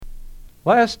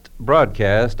Last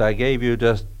broadcast, I gave you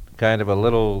just kind of a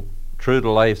little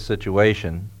true-to-life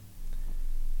situation,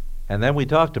 and then we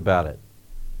talked about it.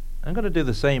 I'm going to do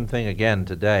the same thing again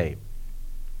today.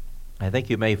 I think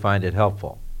you may find it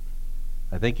helpful.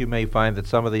 I think you may find that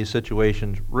some of these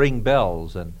situations ring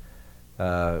bells and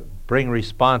bring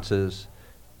responses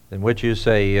in which you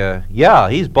say, yeah,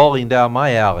 he's bawling down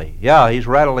my alley. Yeah, he's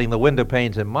rattling the window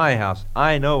panes in my house.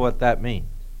 I know what that means.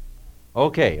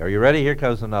 Okay, are you ready? Here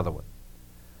comes another one.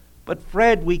 But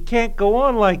Fred, we can't go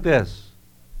on like this,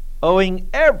 owing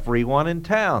everyone in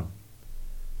town.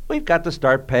 We've got to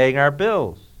start paying our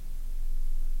bills.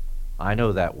 I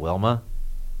know that, Wilma.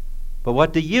 But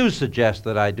what do you suggest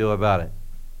that I do about it?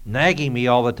 Nagging me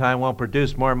all the time won't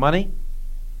produce more money?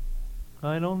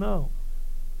 I don't know.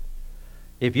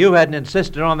 If you hadn't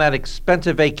insisted on that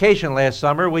expensive vacation last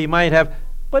summer, we might have...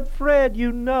 But Fred,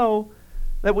 you know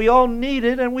that we all need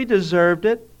it and we deserved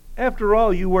it. After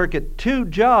all, you work at 2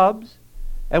 jobs,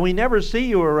 and we never see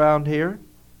you around here.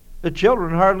 The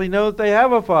children hardly know that they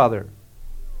have a father.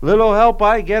 Little help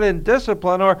I get in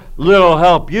discipline, or little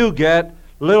help you get,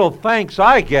 little thanks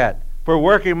I get for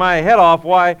working my head off,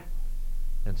 why...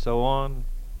 And so on,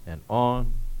 and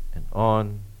on, and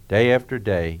on, day after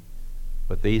day,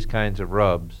 with these kinds of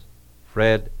rubs,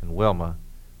 Fred and Wilma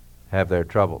have their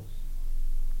troubles.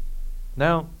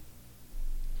 Now,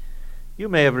 you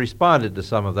may have responded to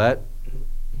some of that.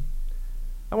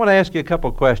 I want to ask you a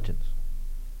couple questions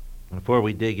before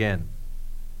we dig in.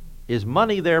 Is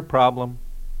money their problem?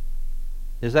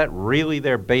 Is that really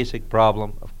their basic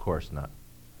problem? Of course not.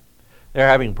 They're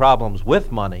having problems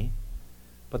with money,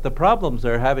 but the problems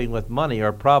they're having with money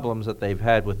are problems that they've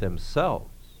had with themselves.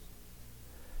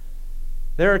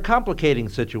 There are complicating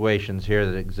situations here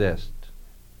that exist.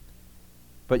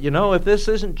 But you know, if this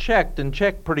isn't checked, and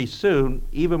checked pretty soon,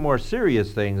 even more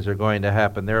serious things are going to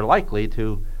happen. They're likely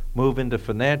to move into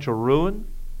financial ruin.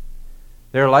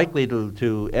 They're likely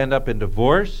to end up in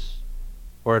divorce,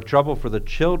 or trouble for the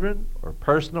children, or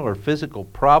personal or physical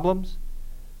problems.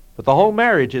 But the whole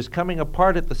marriage is coming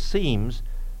apart at the seams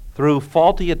through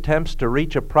faulty attempts to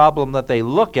reach a problem that they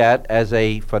look at as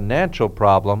a financial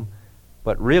problem,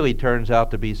 but really turns out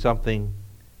to be something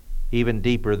even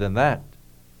deeper than that.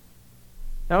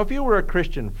 Now, if you were a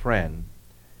Christian friend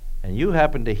and you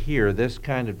happened to hear this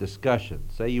kind of discussion,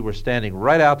 say you were standing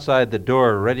right outside the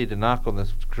door ready to knock on the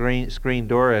screen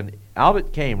door, and out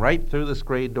it came right through the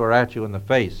screen door at you in the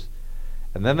face,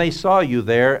 and then they saw you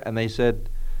there and they said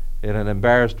in an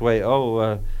embarrassed way,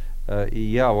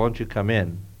 yeah, won't you come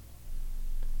in?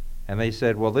 And they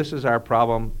said, well, this is our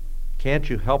problem. Can't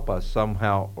you help us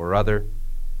somehow or other?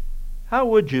 How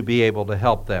would you be able to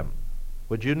help them?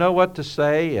 Would you know what to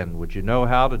say, and would you know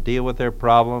how to deal with their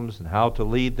problems and how to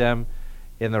lead them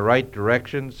in the right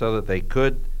direction so that they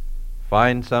could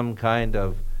find some kind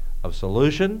of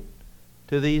solution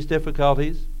to these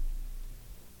difficulties?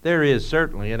 There is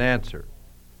certainly an answer.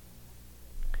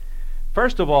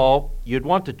 First of all, you'd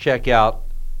want to check out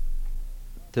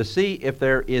to see if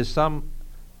there is some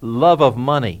love of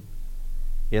money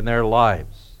in their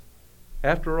lives.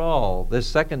 After all, this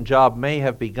second job may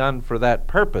have begun for that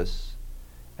purpose,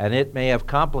 and it may have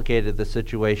complicated the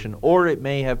situation, or it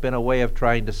may have been a way of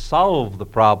trying to solve the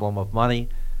problem of money,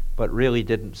 but really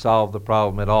didn't solve the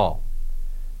problem at all.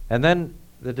 And then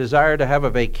the desire to have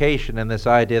a vacation, and this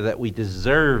idea that we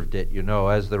deserved it, you know,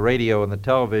 as the radio and the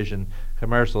television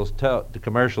commercials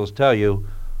tell you,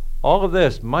 all of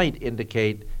this might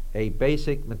indicate a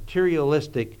basic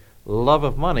materialistic love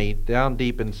of money down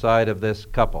deep inside of this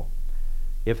couple.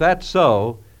 If that's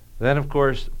so, then of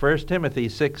course 1 Timothy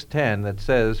 6:10 that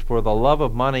says, for the love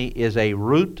of money is a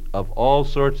root of all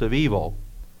sorts of evil,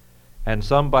 and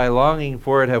some by longing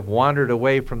for it have wandered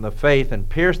away from the faith and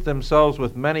pierced themselves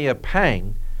with many a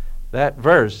pang. That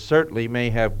verse certainly may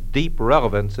have deep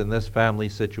relevance in this family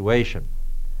situation.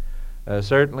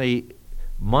 Certainly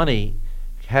money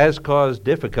has caused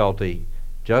difficulty,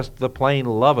 just the plain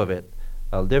love of it,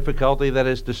 a difficulty that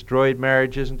has destroyed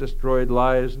marriages and destroyed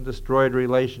lives and destroyed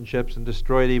relationships and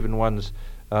destroyed even one's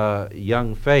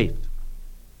young faith.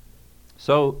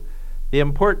 So the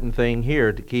important thing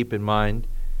here to keep in mind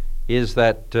is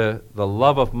that the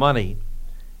love of money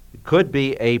could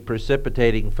be a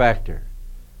precipitating factor.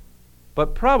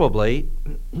 But probably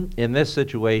in this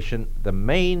situation, the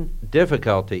main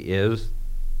difficulty is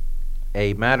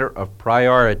a matter of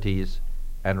priorities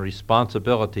and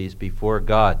responsibilities before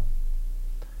God.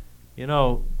 You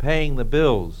know, paying the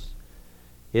bills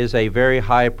is a very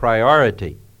high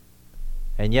priority,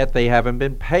 and yet they haven't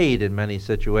been paid in many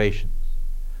situations.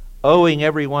 Owing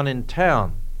everyone in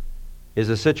town is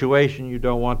a situation you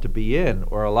don't want to be in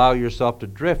or allow yourself to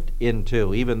drift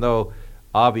into, even though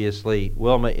obviously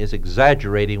Wilma is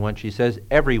exaggerating when she says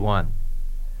everyone.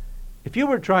 If you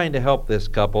were trying to help this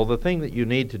couple, the thing that you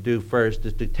need to do first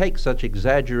is to take such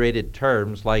exaggerated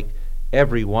terms like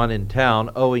everyone in town,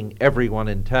 owing everyone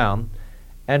in town,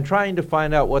 and trying to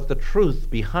find out what the truth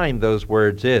behind those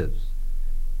words is.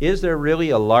 Is there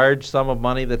really a large sum of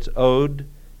money that's owed?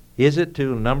 Is it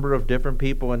to a number of different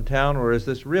people in town, or is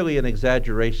this really an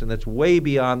exaggeration that's way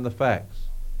beyond the facts?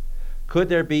 Could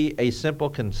there be a simple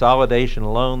consolidation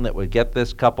loan that would get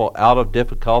this couple out of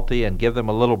difficulty and give them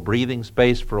a little breathing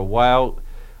space for a while?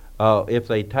 If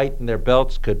they tighten their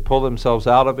belts, could pull themselves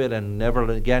out of it and never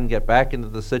again get back into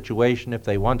the situation if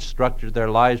they once structured their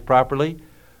lives properly?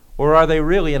 Or are they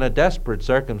really in a desperate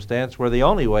circumstance where the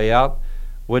only way out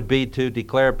would be to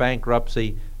declare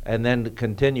bankruptcy and then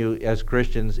continue as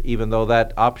Christians, even though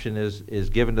that option is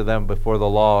given to them before the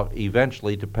law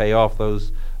eventually to pay off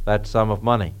that sum of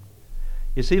money?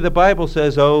 You see, the Bible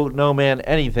says, owe no man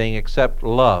anything except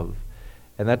love.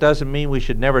 And that doesn't mean we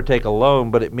should never take a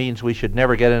loan, but it means we should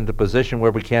never get into a position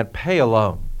where we can't pay a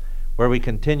loan, where we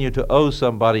continue to owe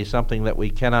somebody something that we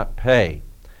cannot pay.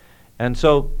 And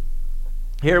so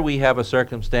here we have a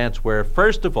circumstance where,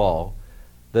 first of all,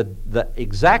 the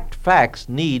exact facts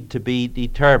need to be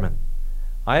determined.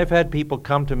 I have had people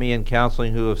come to me in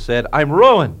counseling who have said, I'm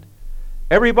ruined.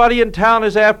 Everybody in town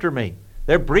is after me.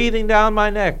 They're breathing down my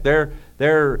neck.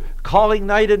 They're calling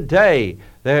night and day.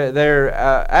 They're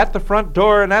at the front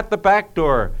door and at the back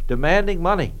door demanding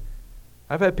money.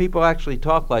 I've had people actually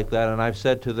talk like that, and I've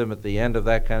said to them at the end of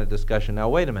that kind of discussion, now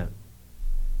wait a minute,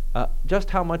 just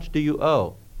how much do you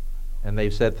owe? And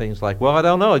they've said things like, well, I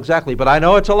don't know exactly, but I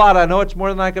know it's a lot. I know it's more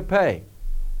than I could pay.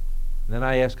 And then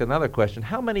I ask another question,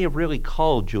 how many have really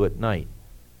called you at night?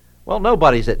 Well,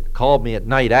 nobody's called me at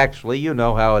night, actually. You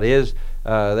know how it is.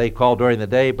 They call during the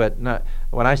day, but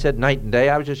when I said night and day,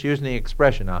 I was just using the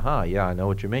expression, yeah, I know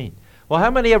what you mean. Well,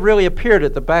 how many have really appeared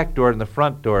at the back door and the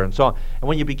front door and so on? And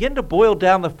when you begin to boil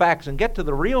down the facts and get to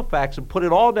the real facts and put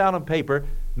it all down on paper,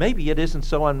 maybe it isn't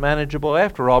so unmanageable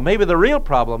after all. Maybe the real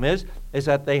problem is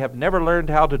that they have never learned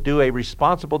how to do a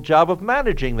responsible job of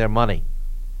managing their money.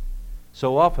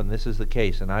 So often this is the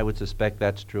case, and I would suspect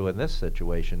that's true in this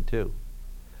situation too.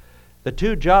 The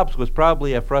 2 jobs was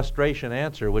probably a frustration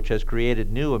answer, which has created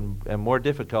new and more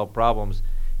difficult problems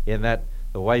in that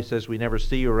the wife says, we never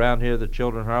see you around here, the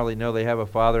children hardly know they have a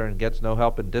father and gets no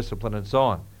help and discipline and so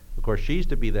on. Of course, she's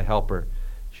to be the helper.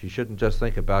 She shouldn't just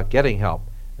think about getting help.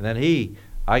 And then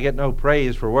I get no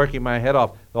praise for working my head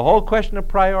off. The whole question of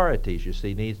priorities, you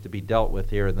see, needs to be dealt with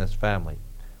here in this family.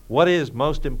 What is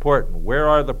most important? Where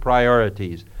are the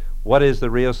priorities? What is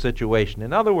the real situation?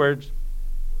 In other words,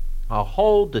 a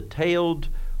whole detailed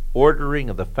ordering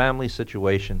of the family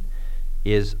situation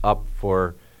is up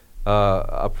for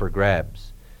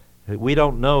grabs. We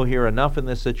don't know here enough in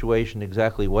this situation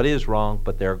exactly what is wrong,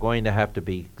 but there are going to have to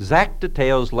be exact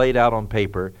details laid out on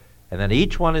paper, and then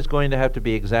each one is going to have to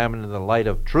be examined in the light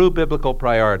of true biblical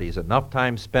priorities. Enough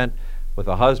time spent with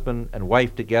the husband and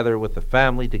wife together, with the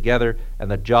family together, and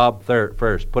the job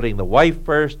first. Putting the wife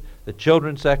first, the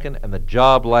children second, and the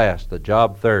job last, the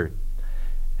job third.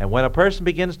 And when a person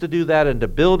begins to do that and to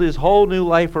build his whole new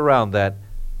life around that,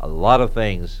 a lot of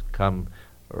things come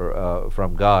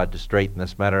from God to straighten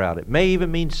this matter out. It may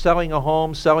even mean selling a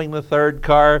home, selling the third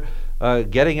car,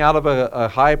 getting out of a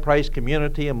high-priced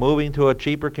community and moving to a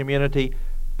cheaper community.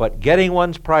 But getting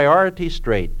one's priorities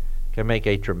straight can make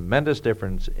a tremendous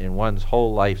difference in one's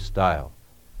whole lifestyle.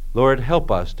 Lord,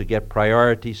 help us to get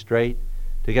priorities straight,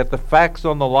 to get the facts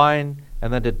on the line,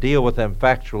 and then to deal with them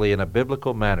factually in a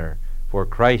biblical manner. For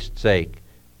Christ's sake,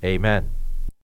 amen.